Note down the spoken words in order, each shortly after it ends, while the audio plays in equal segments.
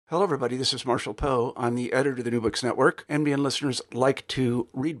Hello, everybody. This is Marshall Poe. I'm the editor of the New Books Network. NBN listeners like to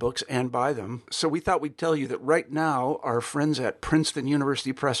read books and buy them. So we thought we'd tell you that right now, our friends at Princeton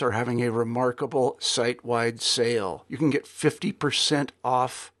University Press are having a remarkable site-wide sale. You can get 50%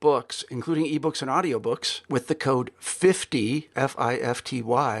 off books, including ebooks and audiobooks, with the code 50,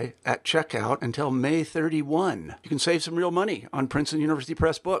 F-I-F-T-Y, at checkout until May 31. You can save some real money on Princeton University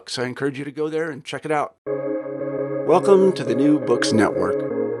Press books. I encourage you to go there and check it out. Welcome to the New Books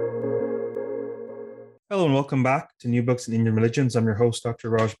Network. Hello and welcome back to New Books in Indian Religions. I'm your host, Dr.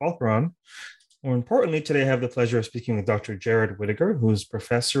 Raj Balkaran. More importantly, today I have the pleasure of speaking with Dr. Jarrod Whitaker, who is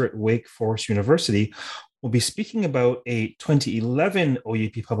professor at Wake Forest University. We'll be speaking about a 2011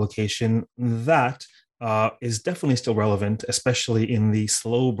 OUP publication that is definitely still relevant, especially in the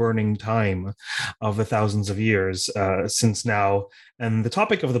slow-burning time of the thousands of years since now. And the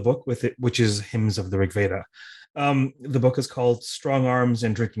topic of the book, which is Hymns of the Rig Veda. The book is called Strong Arms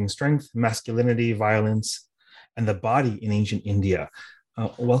and Drinking Strength, Masculinity, Violence, and the Body in Ancient India.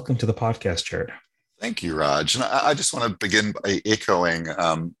 Welcome to the podcast, Jarrod. Thank you, Raj. And I just want to begin by echoing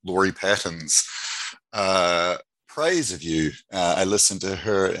Laurie Patton's praise of you. I listened to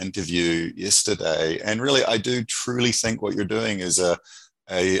her interview yesterday, and really, I do truly think what you're doing is a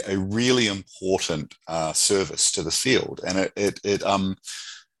really important service to the field, and it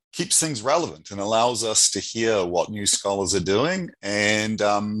keeps things relevant and allows us to hear what new scholars are doing. And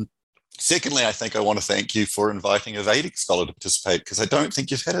secondly, I think I want to thank you for inviting a Vedic scholar to participate, because I don't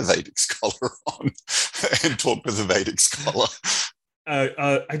think you've had a Vedic scholar on and talked with a Vedic scholar.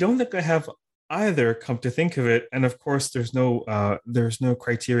 I don't think I have either, come to think of it. And of course, there's no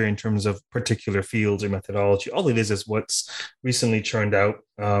criteria in terms of particular fields or methodology. All it is what's recently churned out.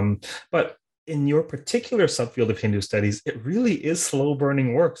 But in your particular subfield of Hindu studies, it really is slow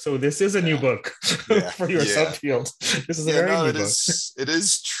burning work. So this is a new book for your subfield. This is a very new book. It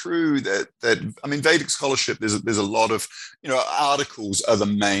is true that I mean, Vedic scholarship, there's a lot of, articles are the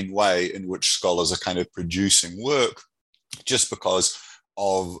main way in which scholars are kind of producing work, just because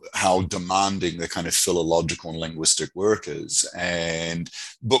of how demanding the kind of philological and linguistic work is. And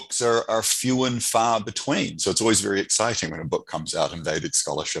books are few and far between. So it's always very exciting when a book comes out in Vedic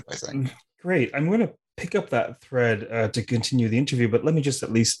scholarship, I think. Great. I'm going to pick up that thread to continue the interview, but let me just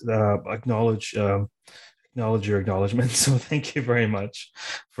at least acknowledge your acknowledgement. So thank you very much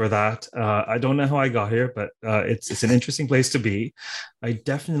for that. I don't know how I got here, but it's an interesting place to be. I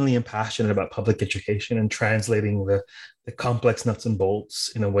definitely am passionate about public education and translating the complex nuts and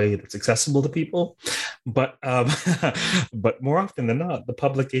bolts in a way that's accessible to people. But but more often than not, the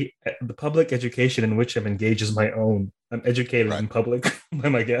public education in which I'm engaged is my own. I'm educated in public by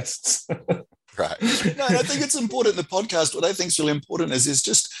my guests. Right. No, and I think it's important in the podcast. What I think is really important is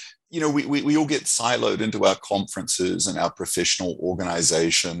just, we all get siloed into our conferences and our professional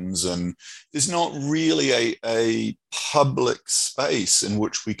organizations, and there's not really a public space in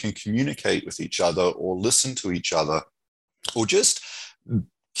which we can communicate with each other or listen to each other or just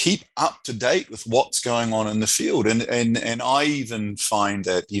keep up to date with what's going on in the field. And I even find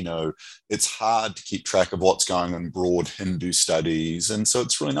that, it's hard to keep track of what's going on in broad Hindu studies. And so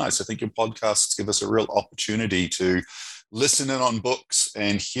it's really nice. I think your podcasts give us a real opportunity to listen in on books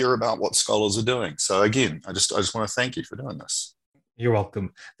and hear about what scholars are doing. So again, I just want to thank you for doing this. You're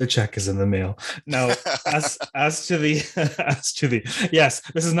welcome. The check is in the mail. Now, as to the yes,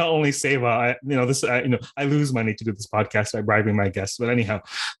 this is not only seva. I lose money to do this podcast by bribing my guests. But anyhow,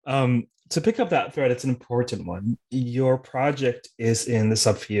 to pick up that thread, it's an important one. Your project is in the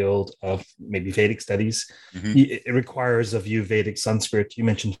subfield of maybe Vedic studies. Mm-hmm. It requires of you Vedic Sanskrit. You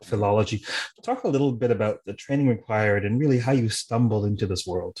mentioned philology. Talk a little bit about the training required and really how you stumbled into this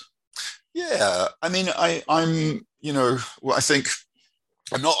world. Yeah, I mean, I think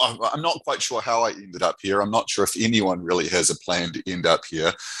I'm not quite sure how I ended up here. I'm not sure if anyone really has a plan to end up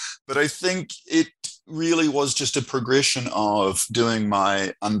here, but I think it really was just a progression of doing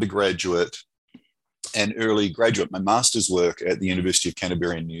my undergraduate and early graduate, my master's work at the University of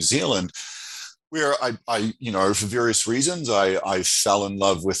Canterbury in New Zealand, where I for various reasons, I fell in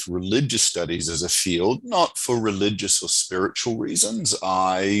love with religious studies as a field, not for religious or spiritual reasons.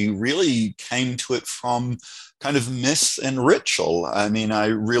 I really came to it from kind of myth and ritual. I mean, I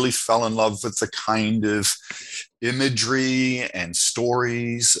really fell in love with the kind of imagery and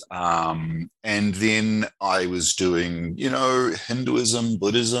stories. And then I was doing, Hinduism,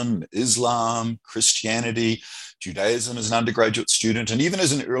 Buddhism, Islam, Christianity, Judaism as an undergraduate student. And even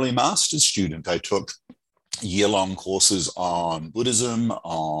as an early master's student, I took year-long courses on Buddhism,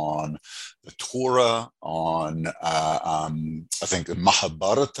 on the Torah, on, I think, the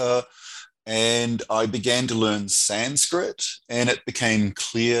Mahabharata, And I began to learn Sanskrit, and it became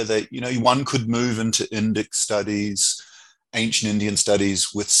clear that, one could move into Indic studies, ancient Indian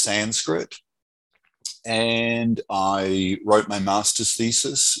studies with Sanskrit. And I wrote my master's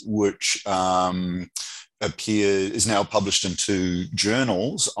thesis, which is now published in 2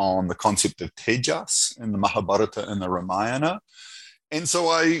 journals on the concept of Tejas in the Mahabharata and the Ramayana. And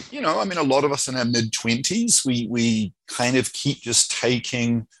so a lot of us in our mid-20s, we kind of keep just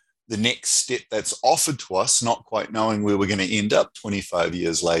taking the next step that's offered to us, not quite knowing where we're going to end up 25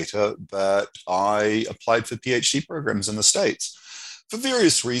 years later. But I applied for PhD programs in the States for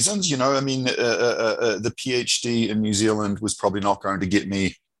various reasons. The PhD in New Zealand was probably not going to get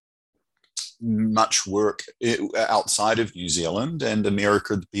me much work outside of New Zealand, and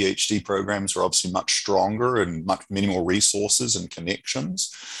America, the PhD programs are obviously much stronger and many more resources and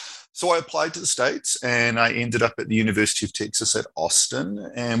connections. So I applied to the States, and I ended up at the University of Texas at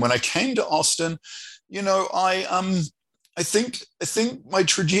Austin. And when I came to Austin, I think my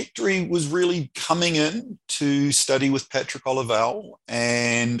trajectory was really coming in to study with Patrick Olivelle,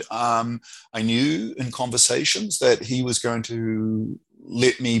 and I knew in conversations that he was going to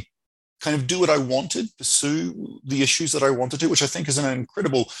let me kind of do what I wanted, pursue the issues that I wanted to, which I think is an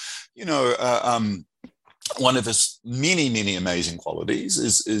incredible, one of his many, many amazing qualities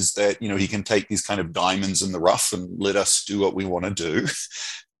is that, he can take these kind of diamonds in the rough and let us do what we want to do.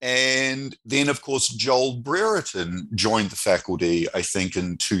 And then, of course, Joel Brereton joined the faculty, I think,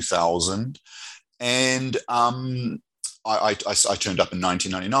 in 2000. And I turned up in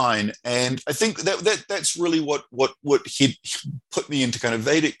 1999, and I think that's really what he put me into kind of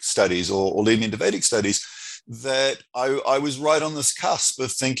Vedic studies, or led me into Vedic studies. That I was right on this cusp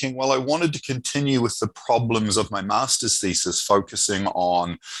of thinking, well, I wanted to continue with the problems of my master's thesis, focusing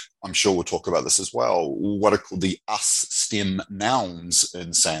on, I'm sure we'll talk about this as well, what are called the us stem nouns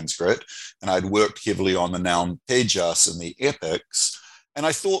in Sanskrit. And I'd worked heavily on the noun tejas in the epics. And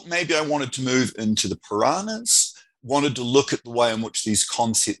I thought maybe I wanted to move into the Puranas, wanted to look at the way in which these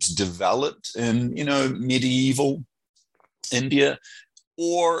concepts developed in, medieval India,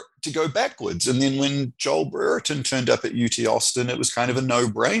 or to go backwards. And then when Joel Brereton turned up at UT Austin, it was kind of a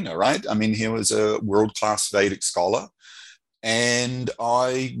no-brainer, right? I mean, he was a world-class Vedic scholar, and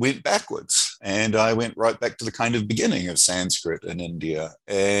I went backwards, and I went right back to the kind of beginning of Sanskrit in India.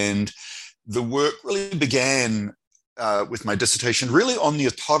 And the work really began with my dissertation really on the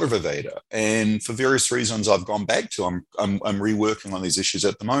Atharva Veda. And for various reasons I've gone back to, I'm reworking on these issues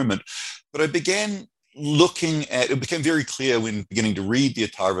at the moment. But I began looking at, it became very clear when beginning to read the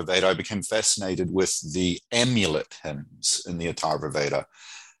Atharva Veda, I became fascinated with the amulet hymns in the Atharva Veda.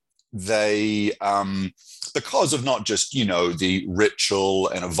 They, because of not just, the ritual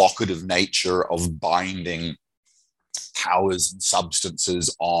and evocative nature of binding powers and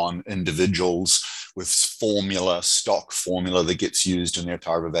substances on individuals with stock formula that gets used in the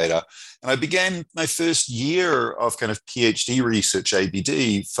Atharva Veda. And I began my first year of kind of PhD research,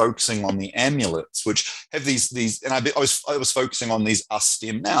 ABD, focusing on the amulets, which have these, and I was focusing on these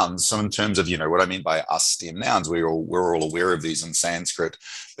us-stem nouns. So in terms of, what I mean by us-stem nouns, we're all aware of these in Sanskrit,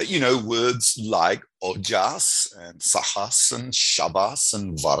 but, words like ojas and sahas and shabas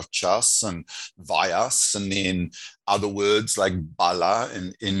and varchas and vayas, and then other words like bala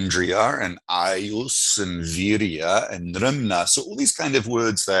and indriya and ayus and virya and nrimna. So all these kind of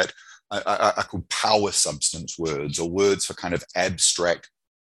words that I call power substance words, or words for kind of abstract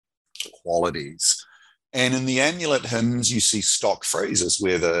qualities. And in the amulet hymns, you see stock phrases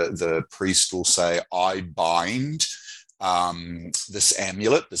where the priest will say, I bind this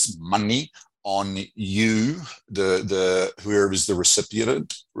amulet, this money, on you, whoever is the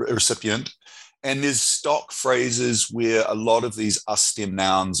recipient. And there's stock phrases where a lot of these us-stem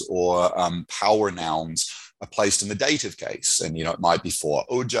nouns or power nouns are placed in the dative case. And, it might be for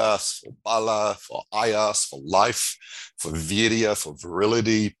ojas, for bala, for ayas, for life, for virya, for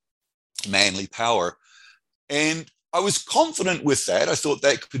virility, manly power. And I was confident with that. I thought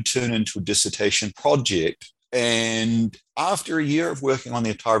that could turn into a dissertation project. And after a year of working on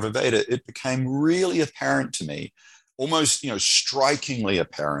the Atharva Veda, it became really apparent to me, almost, strikingly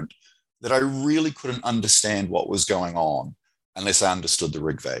apparent, that I really couldn't understand what was going on unless I understood the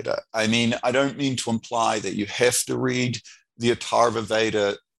Rig Veda. I mean, I don't mean to imply that you have to read the Atharva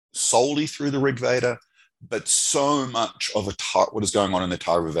Veda solely through the Rig Veda, but so much of what is going on in the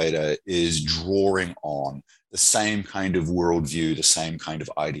Atharva Veda is drawing on the same kind of worldview, the same kind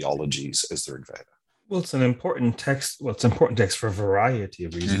of ideologies as the Rig Veda. Well, it's an important text. Well, it's an important text for a variety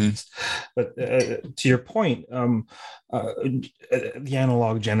of reasons. But to your point, the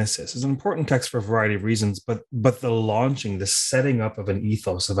analog Genesis is an important text for a variety of reasons. But the launching, the setting up of an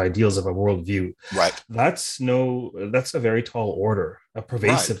ethos, of ideals, of a worldview, Right. that's a very tall order, a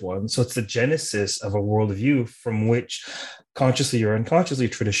pervasive one. So it's the genesis of a worldview from which, consciously or unconsciously,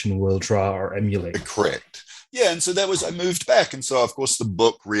 tradition will draw or emulate. Correct. Yeah, and so I moved back, and so of course the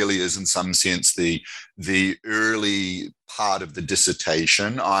book really is, in some sense, the early part of the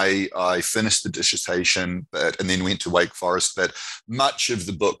dissertation. I finished the dissertation, and then went to Wake Forest. But much of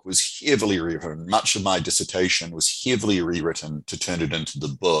the book was heavily rewritten. Much of my dissertation was heavily rewritten to turn it into the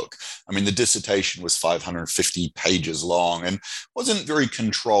book. I mean, the dissertation was 550 pages long and wasn't very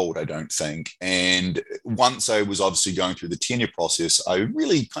controlled, I don't think. And once I was obviously going through the tenure process, I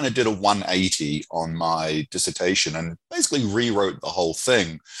really kind of did a 180 on my dissertation and basically rewrote the whole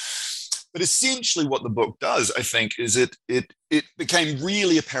thing. But essentially what the book does, I think, is it became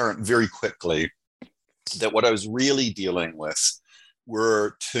really apparent very quickly that what I was really dealing with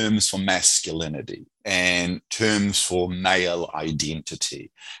were terms for masculinity and terms for male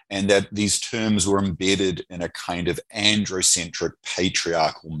identity, and that these terms were embedded in a kind of androcentric,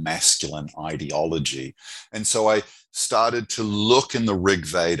 patriarchal, masculine ideology. And so I started to look in the Rig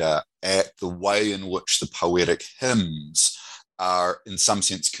Veda at the way in which the poetic hymns are, in some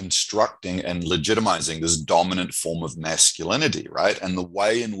sense, constructing and legitimizing this dominant form of masculinity, right? And the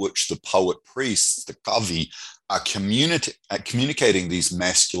way in which the poet priests, the kavi, are communicating these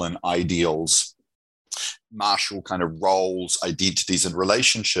masculine ideals, martial kind of roles, identities, and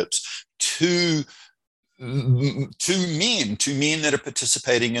relationships to men that are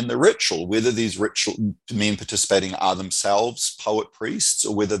participating in the ritual, whether these ritual men participating are themselves poet priests,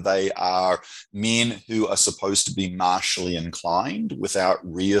 or whether they are men who are supposed to be martially inclined without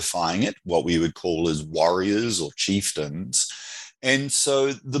reifying it, what we would call as warriors or chieftains. And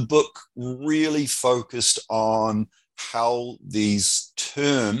so the book really focused on how these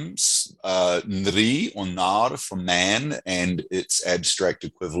terms, nri or nar for man, and its abstract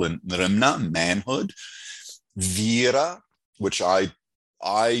equivalent nrimna, manhood, vira, which I,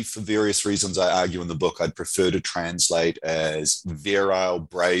 for various reasons, I argue in the book, I'd prefer to translate as virile,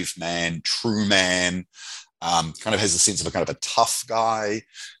 brave man, true man, kind of has a sense of a kind of a tough guy.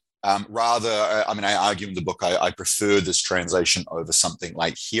 I argue in the book, I prefer this translation over something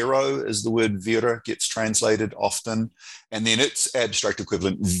like hero, as the word vira gets translated often. And then its abstract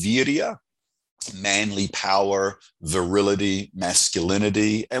equivalent, virya, manly power, virility,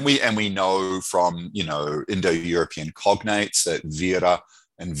 masculinity. And we know from, Indo-European cognates that vira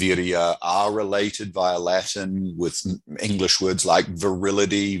and virya are related via Latin with English words like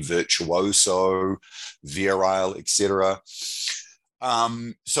virility, virtuoso, virile, etc.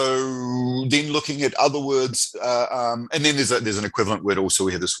 So then looking at other words, and then there's an equivalent word also.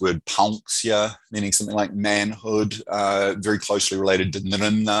 We have this word paunxia, meaning something like manhood, very closely related to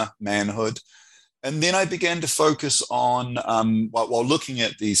nrimna, manhood. And then I began to focus on, while looking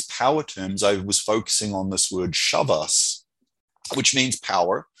at these power terms, I was focusing on this word shavas, which means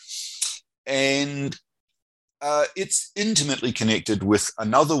power. And it's intimately connected with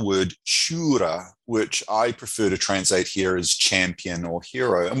another word, shura, which I prefer to translate here as champion or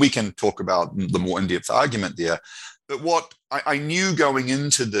hero. And we can talk about the more in-depth argument there. But what I knew going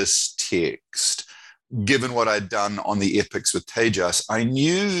into this text, given what I'd done on the epics with Tejas, I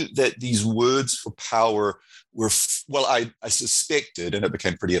knew that these words for power were, I suspected, and it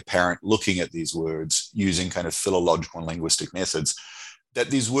became pretty apparent looking at these words using kind of philological and linguistic methods, that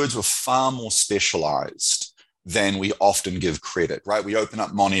these words were far more specialized than we often give credit, right? We open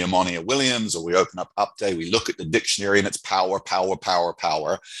up Monia Williams, or we open up Update, we look at the dictionary and it's power, power, power,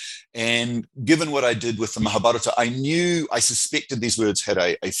 power. And given what I did with the Mahabharata, I suspected these words had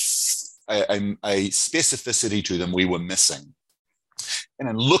a specificity to them we were missing. And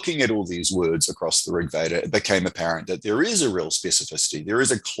in looking at all these words across the Rig Veda, it became apparent that there is a real specificity. There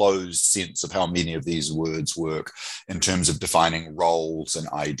is a closed sense of how many of these words work in terms of defining roles and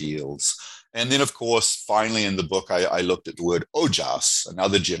ideals. And then, of course, finally in the book, I looked at the word ojas,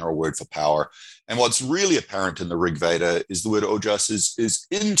 another general word for power. And what's really apparent in the Rig Veda is the word ojas is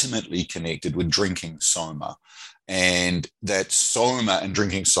intimately connected with drinking soma. And that soma and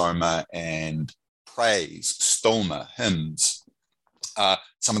drinking soma and praise, stoma, hymns,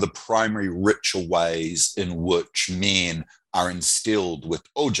 some of the primary ritual ways in which men are instilled with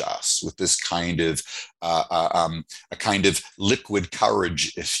ojas, with this kind of a kind of liquid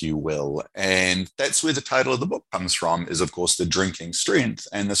courage, if you will. And that's where the title of the book comes from, is of course the drinking strength.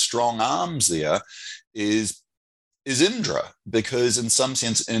 And the strong arms there is is Indra, because in some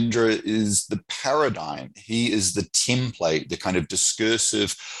sense, Indra is the paradigm. He is the template, the kind of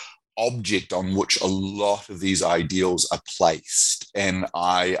discursive object on which a lot of these ideals are placed. And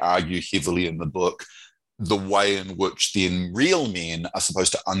I argue heavily in the book the way in which then real men are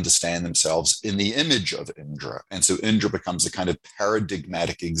supposed to understand themselves in the image of Indra. And so Indra becomes a kind of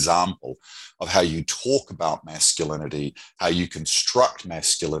paradigmatic example of how you talk about masculinity, how you construct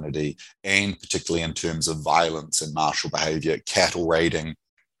masculinity, and particularly in terms of violence and martial behavior, cattle raiding,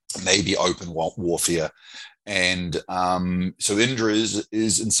 maybe open warfare. And so Indra is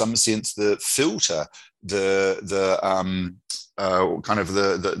in some sense the filter, the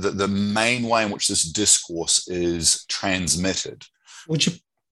main way in which this discourse is transmitted. Would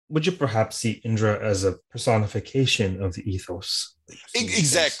you perhaps see Indra as a personification of the ethos?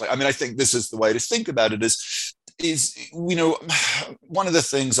 Exactly. I mean, I think this is the way to think about it. Is one of the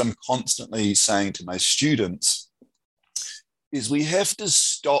things I'm constantly saying to my students is we have to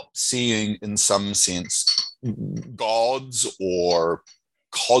stop seeing, in some sense, gods or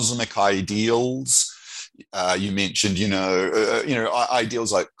cosmic ideals. You mentioned,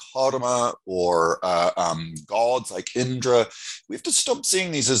 ideals like karma or gods like Indra. We have to stop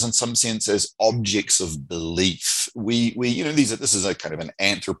seeing these as, in some sense, as objects of belief. This is a kind of an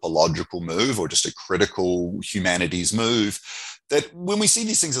anthropological move or just a critical humanities move. That when we see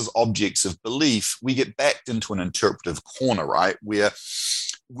these things as objects of belief, we get backed into an interpretive corner, right? Where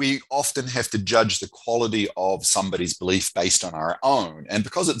we often have to judge the quality of somebody's belief based on our own. And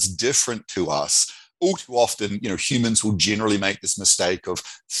because it's different to us, all too often, humans will generally make this mistake of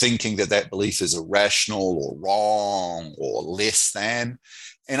thinking that that belief is irrational or wrong or less than.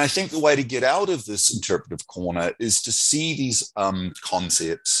 And I think the way to get out of this interpretive corner is to see these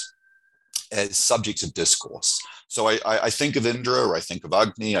concepts as subjects of discourse. So I think of Indra, or I think of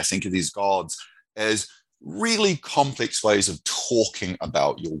Agni, I think of these gods as really complex ways of talking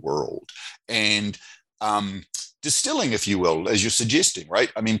about your world and distilling, if you will, as you're suggesting,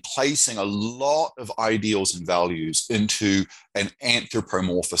 right? I mean, placing a lot of ideals and values into an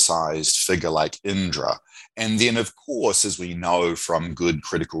anthropomorphized figure like Indra. And then, of course, as we know from good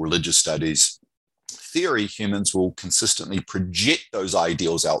critical religious studies theory, humans will consistently project those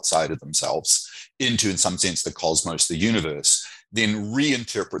ideals outside of themselves into, in some sense, the cosmos, the universe, then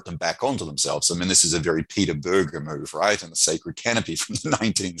reinterpret them back onto themselves. I mean, this is a very Peter Berger move, right? And the Sacred Canopy from the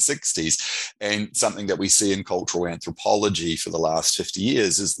 1960s. And something that we see in cultural anthropology for the last 50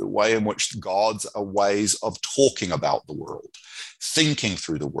 years is the way in which gods are ways of talking about the world, thinking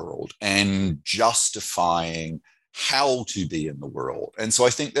through the world, and justifying how to be in the world. And so I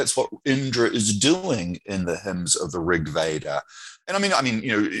think that's what Indra is doing in the hymns of the Rig Veda. And I mean,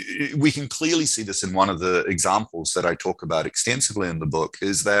 we can clearly see this in one of the examples that I talk about extensively in the book,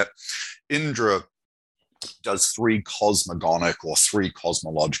 is that Indra does three cosmogonic or three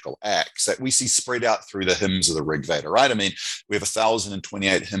cosmological acts that we see spread out through the hymns of the Rig Veda, right? I mean, we have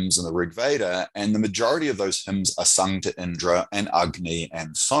 1,028 hymns in the Rig Veda, and the majority of those hymns are sung to Indra and Agni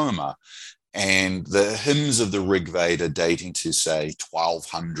and Soma. And the hymns of the Rig Veda dating to, say,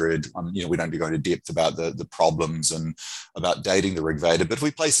 1200, we don't go into depth about the problems and about dating the Rig Veda, but if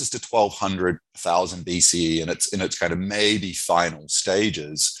we place this to 1200, 1000 BCE, and it's kind of maybe final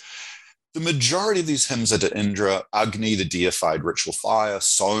stages, the majority of these hymns are to Indra, Agni, the deified ritual fire,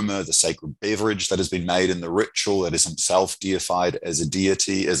 Soma, the sacred beverage that has been made in the ritual, that is himself deified as a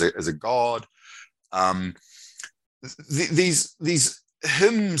deity, as a god. These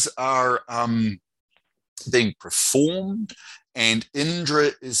hymns are being performed, and Indra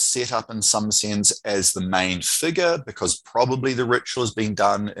is set up in some sense as the main figure, because probably the ritual has been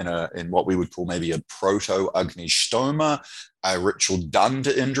done in what we would call maybe a proto-Agnishtoma, a ritual done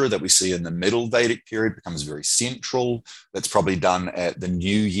to Indra that we see in the Middle Vedic period becomes very central. That's probably done at the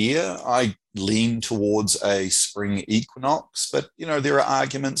new year. I lean towards a spring equinox, but there are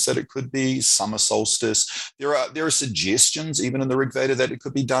arguments that it could be summer solstice. There are suggestions even in the Rig Veda that it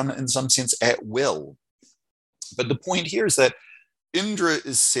could be done in some sense at will. But the point here is that Indra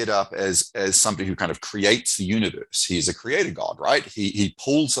is set up as somebody who kind of creates the universe. He's a creator god, right? He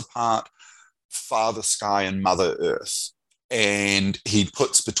pulls apart Father Sky and Mother Earth, and he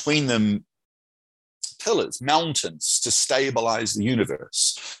puts between them pillars, mountains, to stabilize the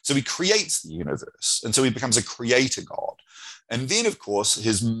universe. So he creates the universe, and so he becomes a creator god. And then, of course,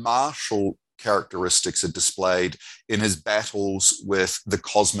 his martial characteristics are displayed in his battles with the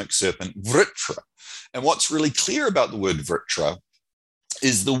cosmic serpent Vritra. And what's really clear about the word Vritra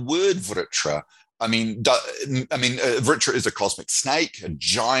is the word Vritra. Vritra is a cosmic snake, a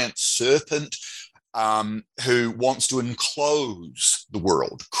giant serpent. who wants to enclose the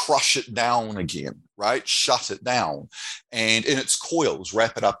world, crush it down again, right? Shut it down. And in its coils,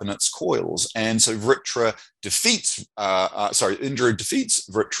 wrap it up in its coils. And so Indra defeats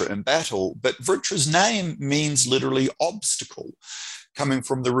Vritra in battle, but Vritra's name means literally obstacle, coming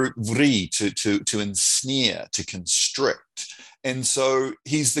from the root vri, to ensnare, to constrict. And so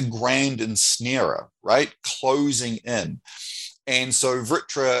he's the grand ensnarer, right? Closing in. And so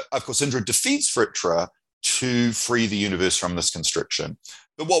Vritra, of course, Indra defeats Vritra to free the universe from this constriction.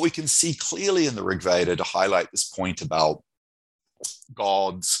 But what we can see clearly in the Rig Veda, to highlight this point about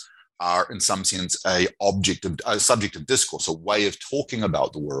gods are in some sense a subject of discourse, a way of talking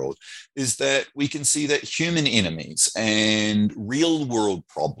about the world, is that we can see that human enemies and real world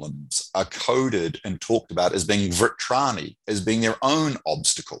problems are coded and talked about as being Vritrani, as being their own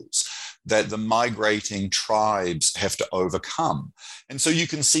obstacles that the migrating tribes have to overcome. And so you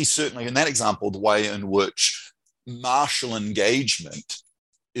can see certainly in that example the way in which martial engagement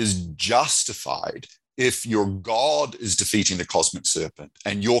is justified if your god is defeating the cosmic serpent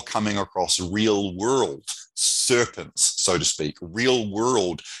and you're coming across real world serpents, so to speak, real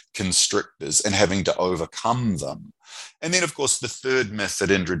world constrictors, and having to overcome them. And then, of course, the third myth that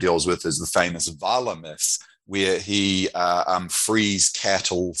Indra deals with is the famous Vala myth, where he frees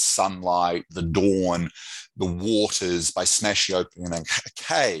cattle, sunlight, the dawn, the waters by smashing open a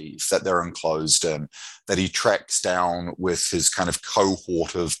cave that they're enclosed in, that he tracks down with his kind of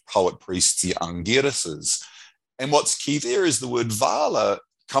cohort of poet priests, the Angirasas. And what's key there is the word Vala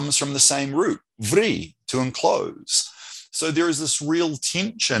comes from the same root, vri, to enclose. So there is this real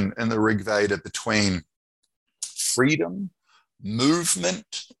tension in the Rig Veda between freedom,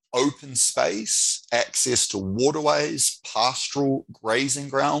 movement, open space, access to waterways, pastoral grazing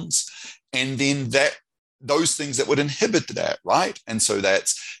grounds, and then those things that would inhibit that, right? And so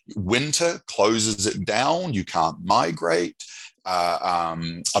that's winter closes it down. You can't migrate.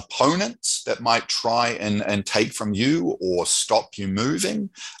 Opponents that might try and take from you or stop you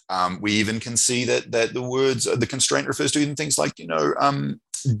moving. We even can see that the constraint refers to even things like, the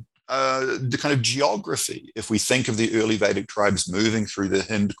kind of geography. If we think of the early Vedic tribes moving through the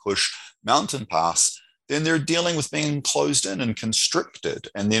Hind Kush mountain pass, then they're dealing with being closed in and constricted.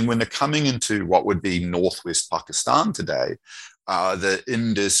 And then when they're coming into what would be northwest Pakistan today, the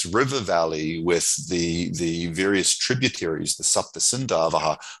Indus River Valley with the various tributaries, the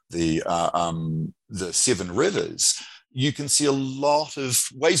Saptasindavaha, the seven rivers, you can see a lot of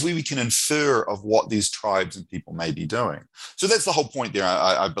ways we can infer of what these tribes and people may be doing. So that's the whole point there.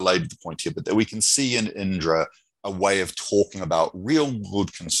 I belabored the point here, but that we can see in Indra a way of talking about real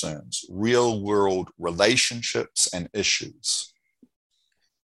world concerns, real world relationships and issues.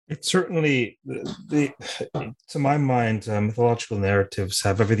 It's certainly, to my mind, mythological narratives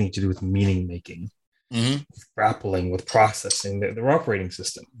have everything to do with meaning making, grappling with processing their operating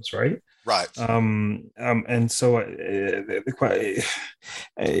systems, right? Right. And so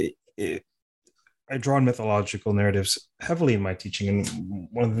I draw on mythological narratives heavily in my teaching, and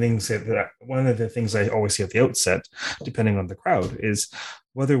one of the things I always say at the outset, depending on the crowd, is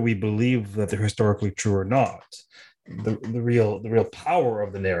whether we believe that they're historically true or not. The real power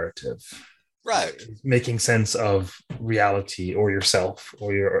of the narrative, right, is making sense of reality or yourself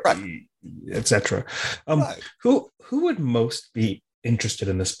or your etc. Who would most be interested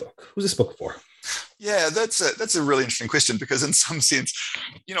in this book? Who's this book for? Yeah, that's a really interesting question, because in some sense,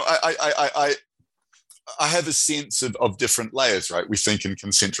 I have a sense of different layers, right? We think in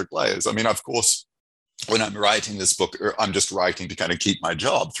concentric layers. I mean, of course, when I'm writing this book, I'm just writing to kind of keep my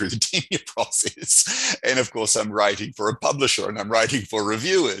job through the tenure process. And of course, I'm writing for a publisher and I'm writing for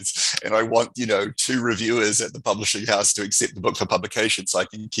reviewers. And I want, 2 reviewers at the publishing house to accept the book for publication so I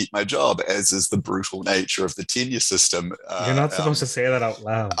can keep my job, as is the brutal nature of the tenure system. You're not supposed to say that out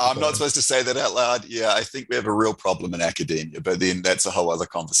loud. I'm not supposed to say that out loud. Yeah, I think we have a real problem in academia, but then that's a whole other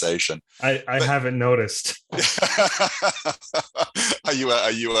conversation. I haven't noticed. Are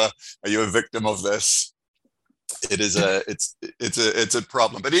you a victim of this? It's a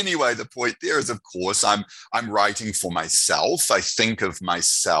problem. But anyway, the point there is, of course, I'm writing for myself. I think of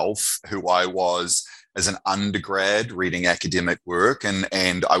myself, who I was as an undergrad reading academic work,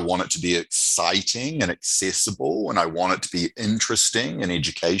 and I want it to be exciting and accessible, and I want it to be interesting and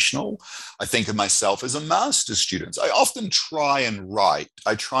educational. I think of myself as a master's student. I often try and write.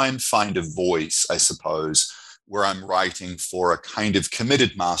 I try and find a voice, I suppose, where I'm writing for a kind of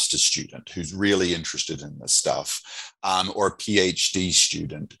committed master's student who's really interested in this stuff, or a PhD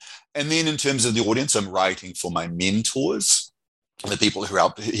student. And then in terms of the audience, I'm writing for my mentors, the people who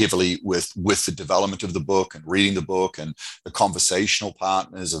helped heavily with the development of the book and reading the book, and the conversational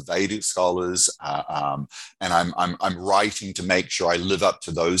partners of Vedic scholars. And I'm writing to make sure I live up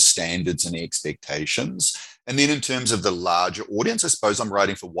to those standards and expectations. And then in terms of the larger audience, I suppose I'm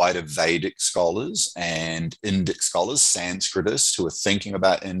writing for wider Vedic scholars and Indic scholars, Sanskritists who are thinking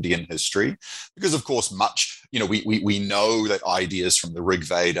about Indian history. Because, of course, we know that ideas from the Rig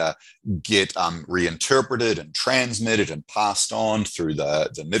Veda get reinterpreted and transmitted and passed on through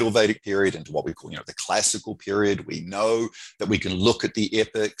the Middle Vedic period into what we call, the classical period. We know that we can look at the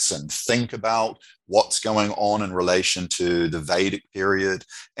epics and think about what's going on in relation to the Vedic period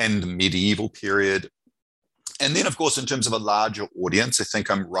and the medieval period. And then, of course, in terms of a larger audience, I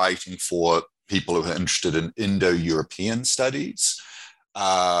think I'm writing for people who are interested in Indo-European studies,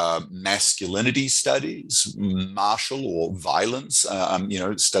 masculinity studies, martial or violence,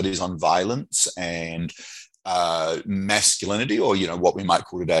 studies on violence and masculinity, or, what we might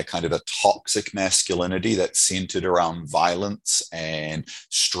call today kind of a toxic masculinity that's centered around violence and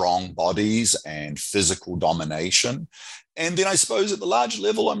strong bodies and physical domination. And then I suppose at the large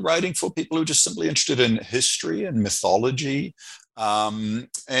level, I'm writing for people who are just simply interested in history and mythology,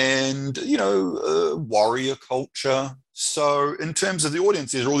 warrior culture. So in terms of the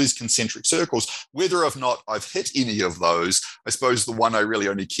audience, there's all these concentric circles. Whether or not I've hit any of those, I suppose the one I really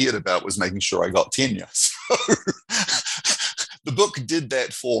only cared about was making sure I got tenure. So the book did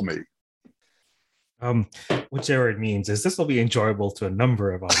that for me. What Jarrod means is this will be enjoyable to a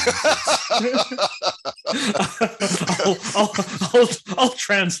number of audiences. I'll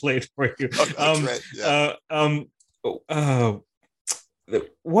translate for you.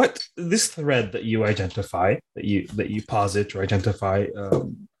 What this thread that you identify, that you posit or identify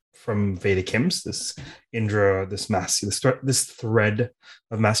from Vedic hymns, this Indra, this thread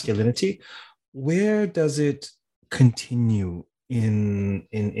of masculinity, where does it continue in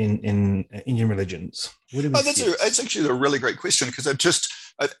Indian religions? That's actually a really great question, because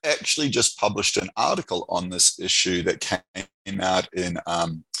I've actually just published an article on this issue that came out in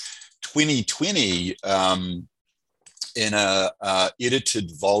 2020 in a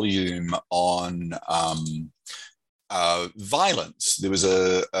edited volume on violence. There was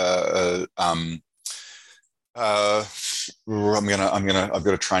I've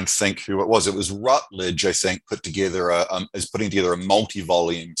got to try and think who it was. It was Rutledge, I think, putting together a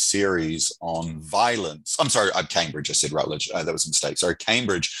multi-volume series on violence. I'm sorry, Cambridge. I said Rutledge. That was a mistake. Sorry,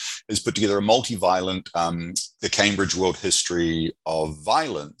 Cambridge has put together a multi-violent, the Cambridge World History of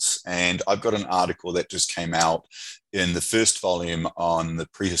Violence. And I've got an article that just came out in the first volume on the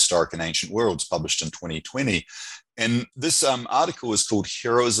prehistoric and ancient worlds, published in 2020. And this article is called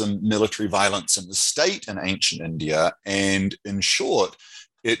Heroism, Military Violence in the State in Ancient India. And in short,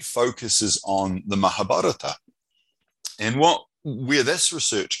 it focuses on the Mahabharata. And where this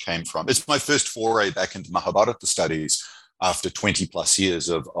research came from, it's my first foray back into Mahabharata studies after 20 plus years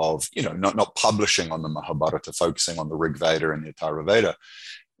of not publishing on the Mahabharata, focusing on the Rig Veda and the Atharva Veda.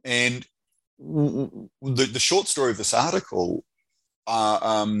 And the short story of this article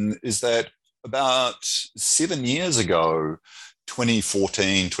is that about 7 years ago,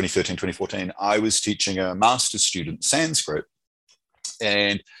 2014, I was teaching a master's student Sanskrit.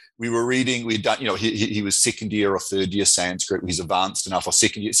 And we were reading, we'd done, he was second year or third year Sanskrit. He's advanced enough, or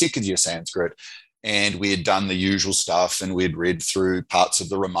second year Sanskrit. And we had done the usual stuff, and we'd read through parts of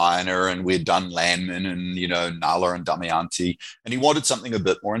the Ramayana, and we'd done Landman and, Nala and Damayanti. And he wanted something a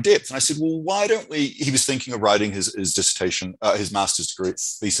bit more in depth. And I said, well, why don't we, he was thinking of writing his dissertation, his master's degree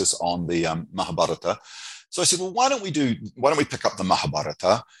thesis on the Mahabharata. So I said, well, why don't we pick up the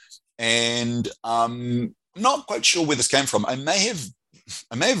Mahabharata? And I'm not quite sure where this came from. I may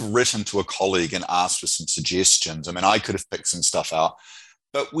have written to a colleague and asked for some suggestions. I mean, I could have picked some stuff out,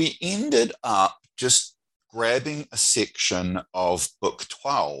 but we ended up just grabbing a section of book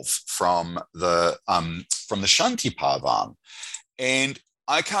 12 from the Shanti Parvan. And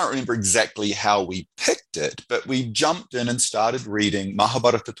I can't remember exactly how we picked it, but we jumped in and started reading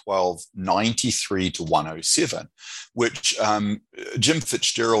Mahabharata 12, 93 to 107, which Jim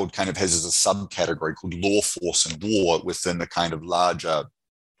Fitzgerald kind of has as a subcategory called Law, Force, and War within the kind of larger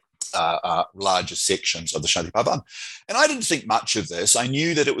sections of the Shanti Parvan. And I didn't think much of this. I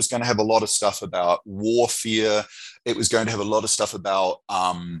knew that it was going to have a lot of stuff about warfare. It was going to have a lot of stuff about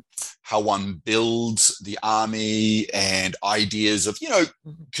how one builds the army and ideas of,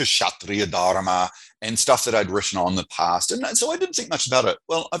 Kshatriya Dharma and stuff that I'd written on in the past. And so I didn't think much about it.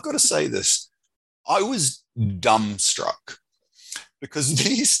 Well, I've got to say this. I was dumbstruck, because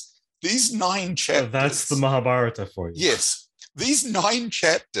these 9 chapters... That's the Mahabharata for you. Yes. These 9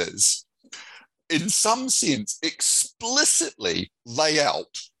 chapters, in some sense, explicitly lay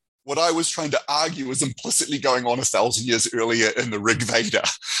out what I was trying to argue was implicitly going on 1,000 years earlier in the Rig Veda.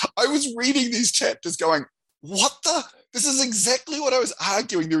 I was reading these chapters going, what the? This is exactly what I was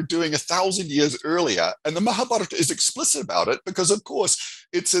arguing they were doing 1,000 years earlier. And the Mahabharata is explicit about it because, of course,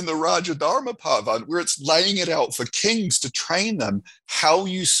 it's in the Raja Dharma Parvan where it's laying it out for kings to train them how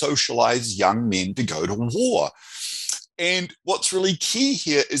you socialize young men to go to war. And what's really key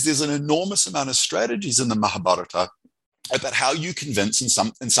here is there's an enormous amount of strategies in the Mahabharata about how you convince, in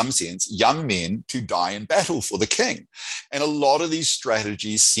some sense, young men to die in battle for the king. And a lot of these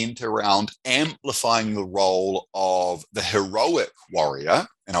strategies center around amplifying the role of the heroic warrior,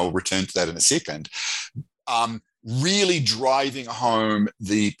 and I'll return to that in a second, really driving home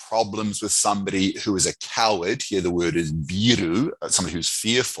the problems with somebody who is a coward. Here the word is viru, somebody who's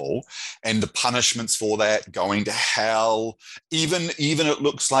fearful, and the punishments for that, going to hell, even it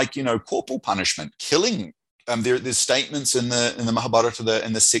looks like, corporal punishment, killing. There's statements in the Mahabharata,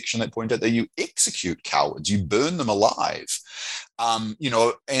 in the section that point out that you execute cowards, you burn them alive, and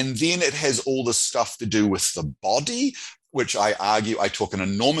then it has all this stuff to do with the body, which I talk an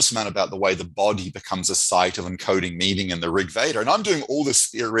enormous amount about the way the body becomes a site of encoding meaning in the Rig Veda. And I'm doing all this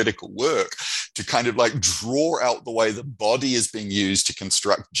theoretical work to kind of like draw out the way the body is being used to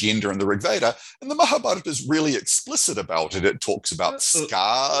construct gender in the Rig Veda. And the Mahabharata is really explicit about it. It talks about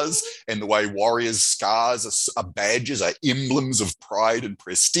scars and the way warriors' scars are badges, are emblems of pride and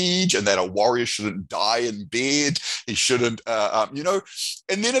prestige, and that a warrior shouldn't die in bed. He shouldn't, And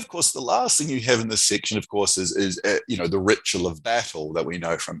then, of course, the last thing you have in this section, of course, is the ritual of battle that we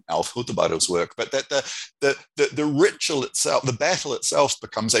know from Alf Huttabado's work, but that the ritual itself, the battle itself,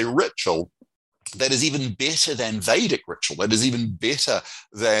 becomes a ritual that is even better than Vedic ritual, that is even better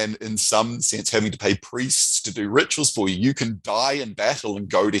than, in some sense, having to pay priests to do rituals for you. You can die in battle and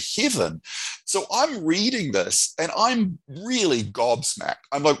go to heaven. So I'm reading this and I'm really gobsmacked.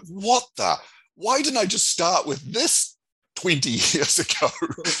 I'm like, why didn't I just start with this 20 years ago?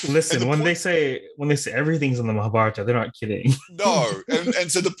 Listen, when they say everything's in the Mahabharata, they're not kidding. No.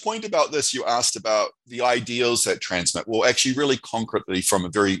 And so the point about this, you asked about the ideals that transmit. Well, actually, really concretely, from a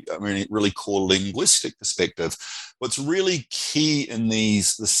really core linguistic perspective, what's really key in the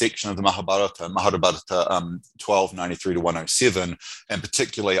section of the Mahabharata 1293 to 107, and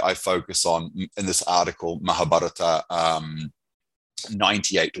particularly I focus on in this article, Mahabharata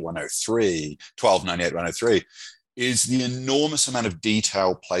 98 to 103, 1298 to 103, is the enormous amount of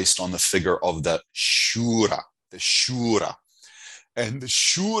detail placed on the figure of the Shura. And the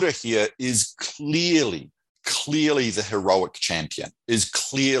Shura here is clearly the heroic champion, is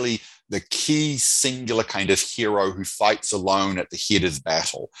clearly the key singular kind of hero who fights alone at the head of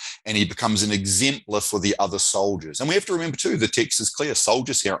battle. And he becomes an exemplar for the other soldiers. And we have to remember too, the text is clear,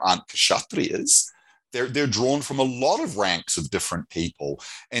 soldiers here aren't kshatriyas. They're drawn from a lot of ranks of different people.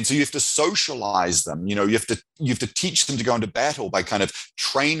 And so you have to socialize them. You have to teach them to go into battle by kind of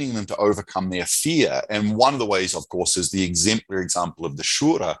training them to overcome their fear. And one of the ways, of course, is the exemplary example of the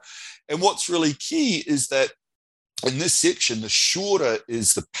Shura. And what's really key is that in this section, the Shura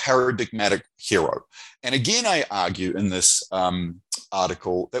is the paradigmatic hero. And again, I argue in this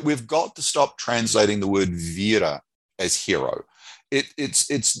article that we've got to stop translating the word Vira as hero.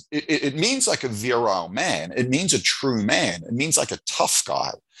 It means like a virile man. It means a true man. It means like a tough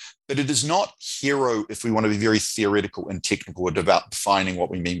guy. But it is not hero if we want to be very theoretical and technical about defining what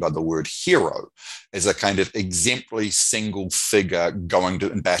we mean by the word hero as a kind of exemplary single figure going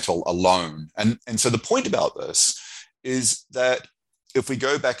to in battle alone. And so the point about this is that if we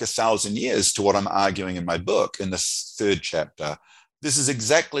go back 1,000 years to what I'm arguing in my book in the third chapter, this is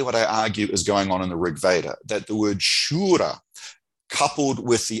exactly what I argue is going on in the Rig Veda, that the word Shura, coupled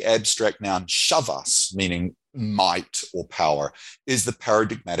with the abstract noun shavas, meaning might or power, is the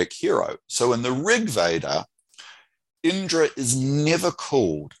paradigmatic hero. So in the Rig Veda, Indra is never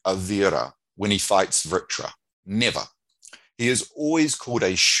called a Vira when he fights Vritra. Never. He is always called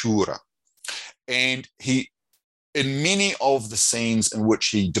a Shura. And in many of the scenes in which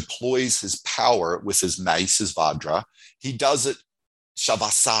he deploys his power with his mace, his Vajra, he does it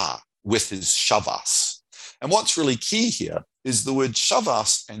shavasa, with his shavas. And what's really key here is the word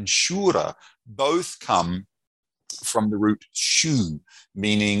shavas and shura both come from the root shu,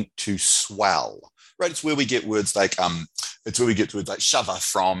 meaning to swell, right? It's where we get words like, shava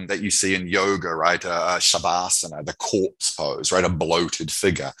from, that you see in yoga, right? Shavasana, the corpse pose, right? A bloated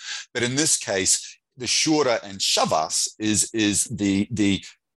figure. But in this case, the shura and shavas is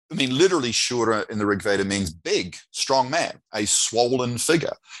literally shura in the Rig Veda means big, strong man, a swollen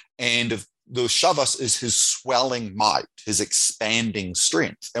figure. And if the shavas is his swelling might, his expanding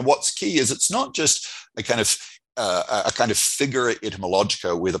strength. And what's key is it's not just a kind of a kind of figura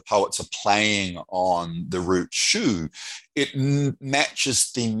etymologica where the poets are playing on the root shu, it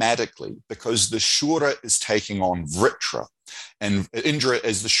matches thematically because the shura is taking on vritra, and Indra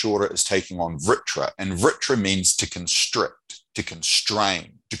as the shura is taking on vritra, and vritra means to constrict, to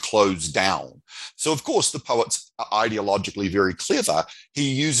constrain, to close down. So, of course, the poet's ideologically very clever. He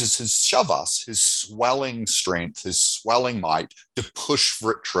uses his shavas, his swelling strength, his swelling might, to push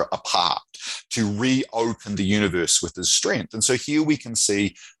vritra apart, to reopen the universe with his strength. And so here we can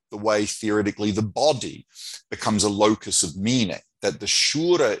see the way theoretically the body becomes a locus of meaning, that the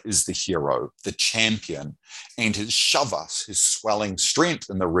shura is the hero, the champion, and his shavas, his swelling strength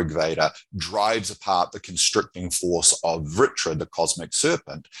in the Rig Veda, drives apart the constricting force of Vritra, the cosmic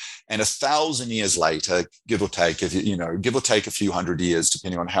serpent. And 1,000 years later, give or take a few hundred years,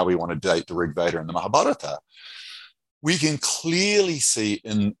 depending on how we want to date the Rig Veda and the Mahabharata, we can clearly see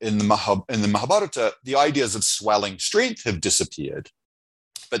in the Mahabharata, the ideas of swelling strength have disappeared,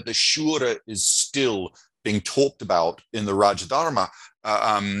 but the shura is still being talked about in the Rajadharma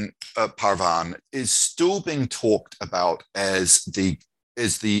Parvan, is still being talked about as the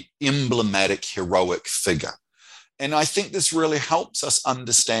emblematic heroic figure. And I think this really helps us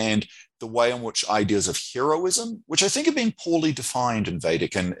understand the way in which ideas of heroism, which I think have been poorly defined in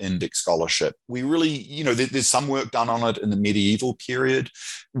Vedic and Indic scholarship, we really, there's some work done on it in the medieval period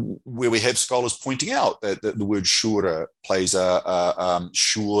where we have scholars pointing out that the word shura plays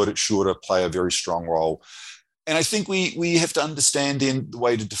shura play a very strong role. And I think we have to understand in the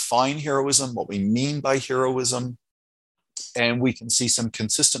way to define heroism, what we mean by heroism, and we can see some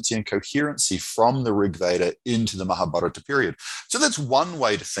consistency and coherency from the Rig Veda into the Mahabharata period. So that's one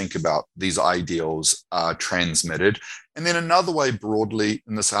way to think about these ideals transmitted. And then another way broadly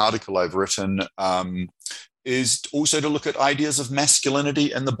in this article I've written is also to look at ideas of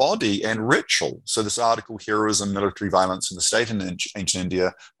masculinity and the body and ritual. So this article, Heroism, Military Violence in the State in Ancient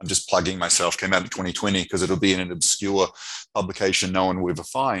India, I'm just plugging myself, came out in 2020 because it'll be in an obscure publication no one will ever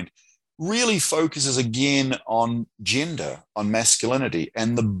find, really focuses again on gender, on masculinity,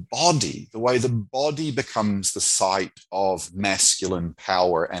 and the body, the way the body becomes the site of masculine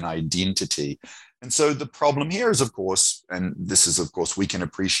power and identity. And so the problem here is, of course, and this is, of course, we can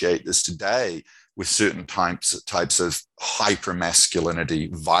appreciate this today with certain types of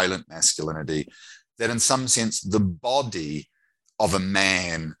hypermasculinity, violent masculinity, that in some sense the body of a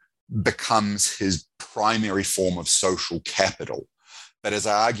man becomes his primary form of social capital. But as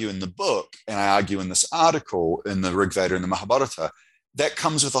I argue in the book, and I argue in this article in the Rig Veda and the Mahabharata, that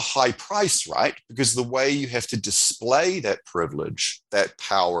comes with a high price, right? Because the way you have to display that privilege, that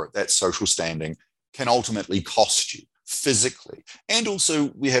power, that social standing can ultimately cost you physically. And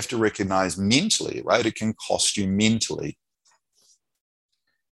also we have to recognize mentally, right? It can cost you mentally.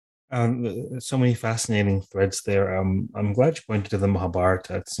 So many fascinating threads there. I'm glad you pointed to the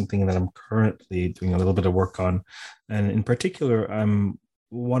Mahabharata. It's something that I'm currently doing a little bit of work on. And in particular,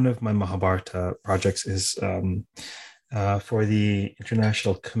 one of my Mahabharata projects is for the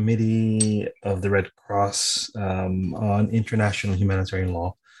International Committee of the Red Cross on international humanitarian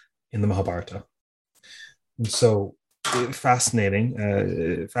law in the Mahabharata. And so fascinating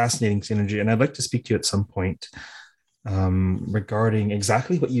synergy. And I'd like to speak to you at some point regarding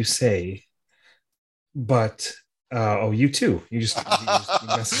exactly what you say, but you too. You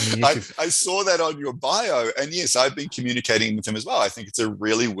messaged me. I saw that on your bio, and yes, I've been communicating with him as well. I think it's a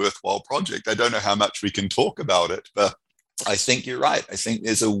really worthwhile project. I don't know how much we can talk about it, but I think you're right. I think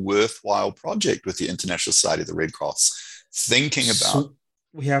there's a worthwhile project with the International Society of the Red Cross thinking about. So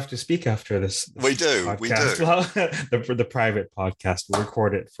we have to speak after this. We do. Podcast. We do. Well, the private podcast. We'll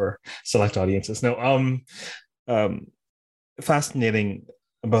record it for select audiences. No, fascinating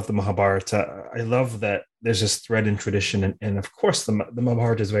about the Mahabharata. I love that there's this thread in tradition, and of course the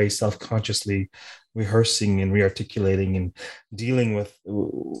Mahabharata is very self-consciously rehearsing and rearticulating and dealing with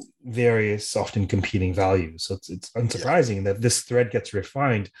various often competing values. So it's unsurprising that this thread gets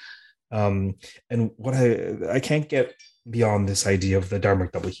refined. And what I can't get beyond this idea of the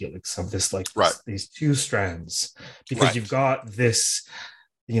Dharmic double helix of this, like these two strands, because you've got this,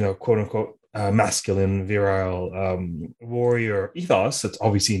 quote unquote, masculine, virile warrior ethos that's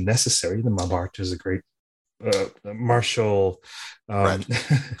obviously necessary. The Mahabharata is a great martial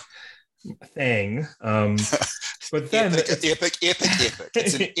thing. But then epic.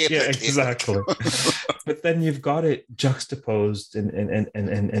 It's an epic. Exactly. But then you've got it juxtaposed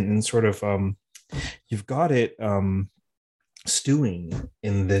and sort of you've got it stewing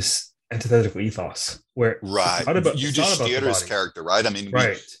in this antithetical ethos where Yudhishthira's character, right? I mean,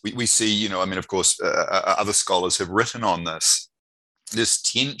 we see, of course, other scholars have written on this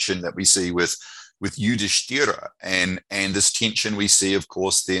tension that we see with with Yudhishthira, and this tension we see, of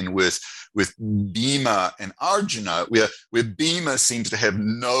course, then with Bhima and Arjuna, where Bhima seems to have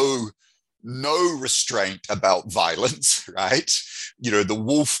no restraint about violence, right? The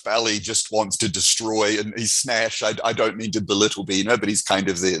wolf belly just wants to destroy, and he's smash. I don't mean to belittle Bhima, but he's kind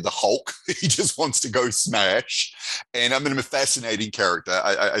of the Hulk. He just wants to go smash. And I'm a fascinating character.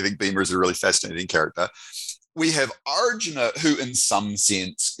 I think Bhima is a really fascinating character. We have Arjuna, who in some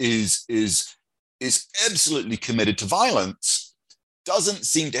sense is absolutely committed to violence, doesn't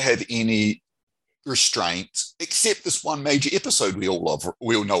seem to have any restraints, except this one major episode we all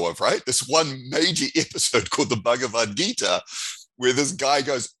know of, right? This one major episode called the Bhagavad Gita, where this guy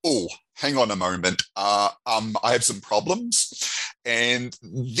goes, "Oh, hang on a moment, I have some problems." And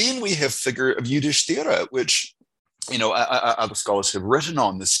then we have figure of Yudhishthira, which other scholars have written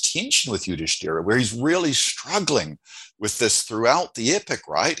on this tension with Yudhishthira, where he's really struggling with this throughout the epic,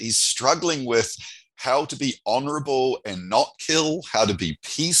 right? He's struggling with how to be honorable and not kill, how to be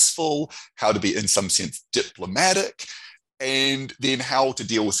peaceful, how to be, in some sense, diplomatic, and then how to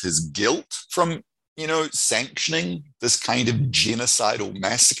deal with his guilt from, sanctioning this kind of genocidal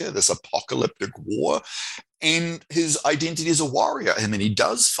massacre, this apocalyptic war, and his identity as a warrior. I mean, he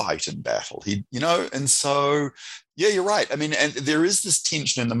does fight in battle, and so, yeah, you're right. I mean, and there is this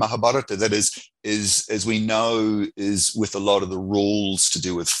tension in the Mahabharata that is, as we know, is with a lot of the rules to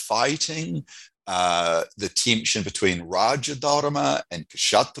do with fighting, the tension between Raja Dharma and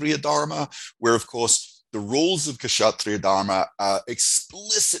Kshatriya Dharma, where, of course, the rules of Kshatriya Dharma are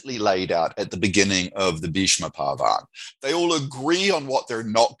explicitly laid out at the beginning of the Bhishma Parvan. They all agree on what they're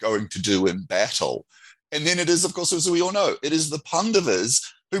not going to do in battle. And then it is, of course, as we all know, it is the Pandavas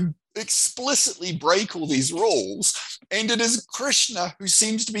who explicitly break all these rules. And it is Krishna who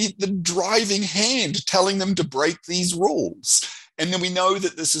seems to be the driving hand telling them to break these rules. And then we know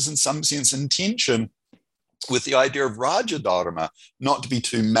that this is in some sense in tension with the idea of Raja Dharma, not to be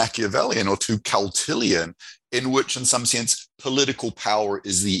too Machiavellian or too Kautilyan, in which in some sense political power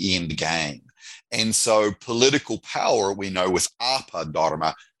is the end game. And so political power, we know with Apa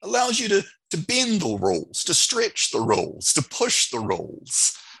Dharma, allows you to bend the rules, to stretch the rules, to push the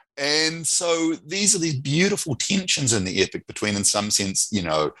rules. And so these are these beautiful tensions in the epic between, in some sense,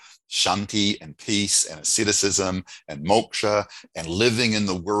 Shanti and peace and asceticism and moksha and living in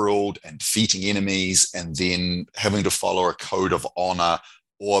the world and defeating enemies and then having to follow a code of honor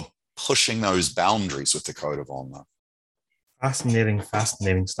or pushing those boundaries with the code of honor.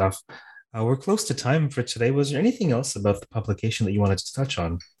 Fascinating stuff. We're close to time for today. Was there anything else about the publication that you wanted to touch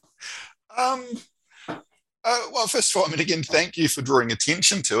on? Well, first of all, again, thank you for drawing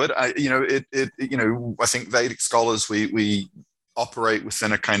attention to it. I think Vedic scholars, we operate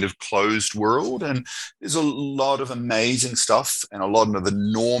within a kind of closed world, and there's a lot of amazing stuff and a lot of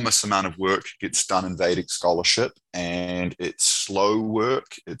enormous amount of work gets done in Vedic scholarship, and it's slow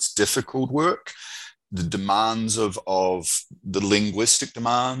work, it's difficult work. The demands of the linguistic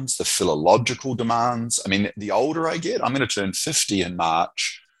demands, the philological demands. The older I get, I'm going to turn 50 in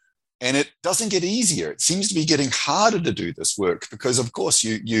March, and it doesn't get easier. It seems to be getting harder to do this work because, of course,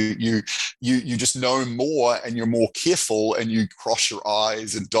 you just know more and you're more careful and you cross your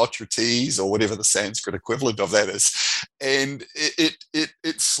I's and dot your T's or whatever the Sanskrit equivalent of that is, and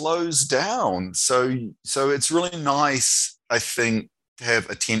it slows down. So it's really nice, I think, to have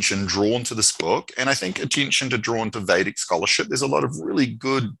attention drawn to this book, and I think attention drawn to Vedic scholarship. There's a lot of really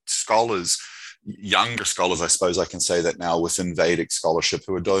good scholars, younger scholars, I suppose I can say that now, within Vedic scholarship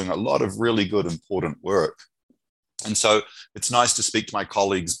who are doing a lot of really good, important work. And so it's nice to speak to my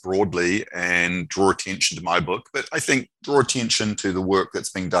colleagues broadly and draw attention to my book, but I think draw attention to the work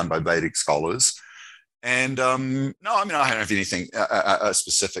that's being done by Vedic scholars. And I don't have anything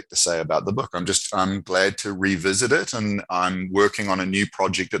specific to say about the book. I'm glad to revisit it, and I'm working on a new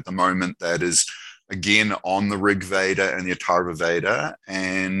project at the moment that is, again, on the Rig Veda and the Atharva Veda.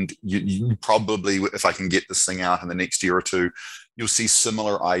 And you probably, if I can get this thing out in the next year or two, you'll see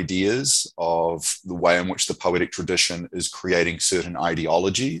similar ideas of the way in which the poetic tradition is creating certain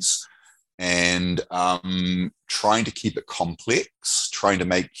ideologies and trying to keep it complex, trying to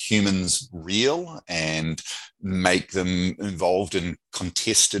make humans real and make them involved in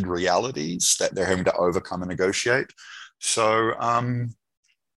contested realities that they're having to overcome and negotiate. So, I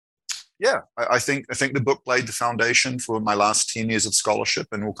think the book laid the foundation for my last 10 years of scholarship,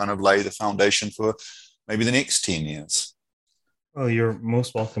 and will kind of lay the foundation for maybe the next 10 years. Well, you're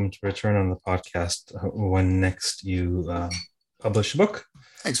most welcome to return on the podcast when next you publish a book.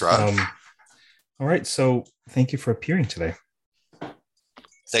 Thanks, Raj. All right. So thank you for appearing today.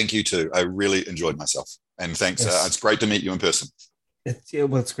 Thank you too. I really enjoyed myself. And thanks. Yes. It's great to meet you in person.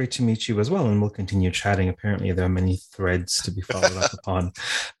 It's great to meet you as well, and we'll continue chatting. Apparently, there are many threads to be followed up upon.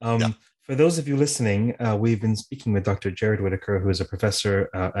 Yeah. For those of you listening, we've been speaking with Dr. Jarrod Whitaker, who is a professor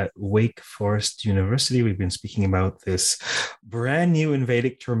at Wake Forest University. We've been speaking about this brand new in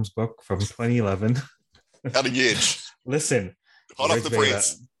Vedic terms book from 2011. Cutting edge. Listen, Hot off the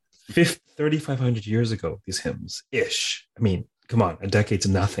press. 3,500 years ago, these hymns ish. I mean, come on, a decade's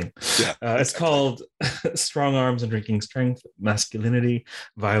nothing. Yeah, It's called Strong Arms and Drinking Strength, Masculinity,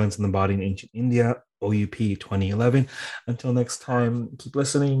 Violence in the Body in Ancient India, OUP 2011. Until next time, keep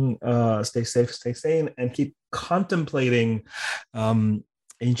listening, stay safe, stay sane, and keep contemplating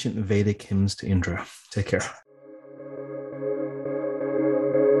ancient Vedic hymns to Indra. Take care.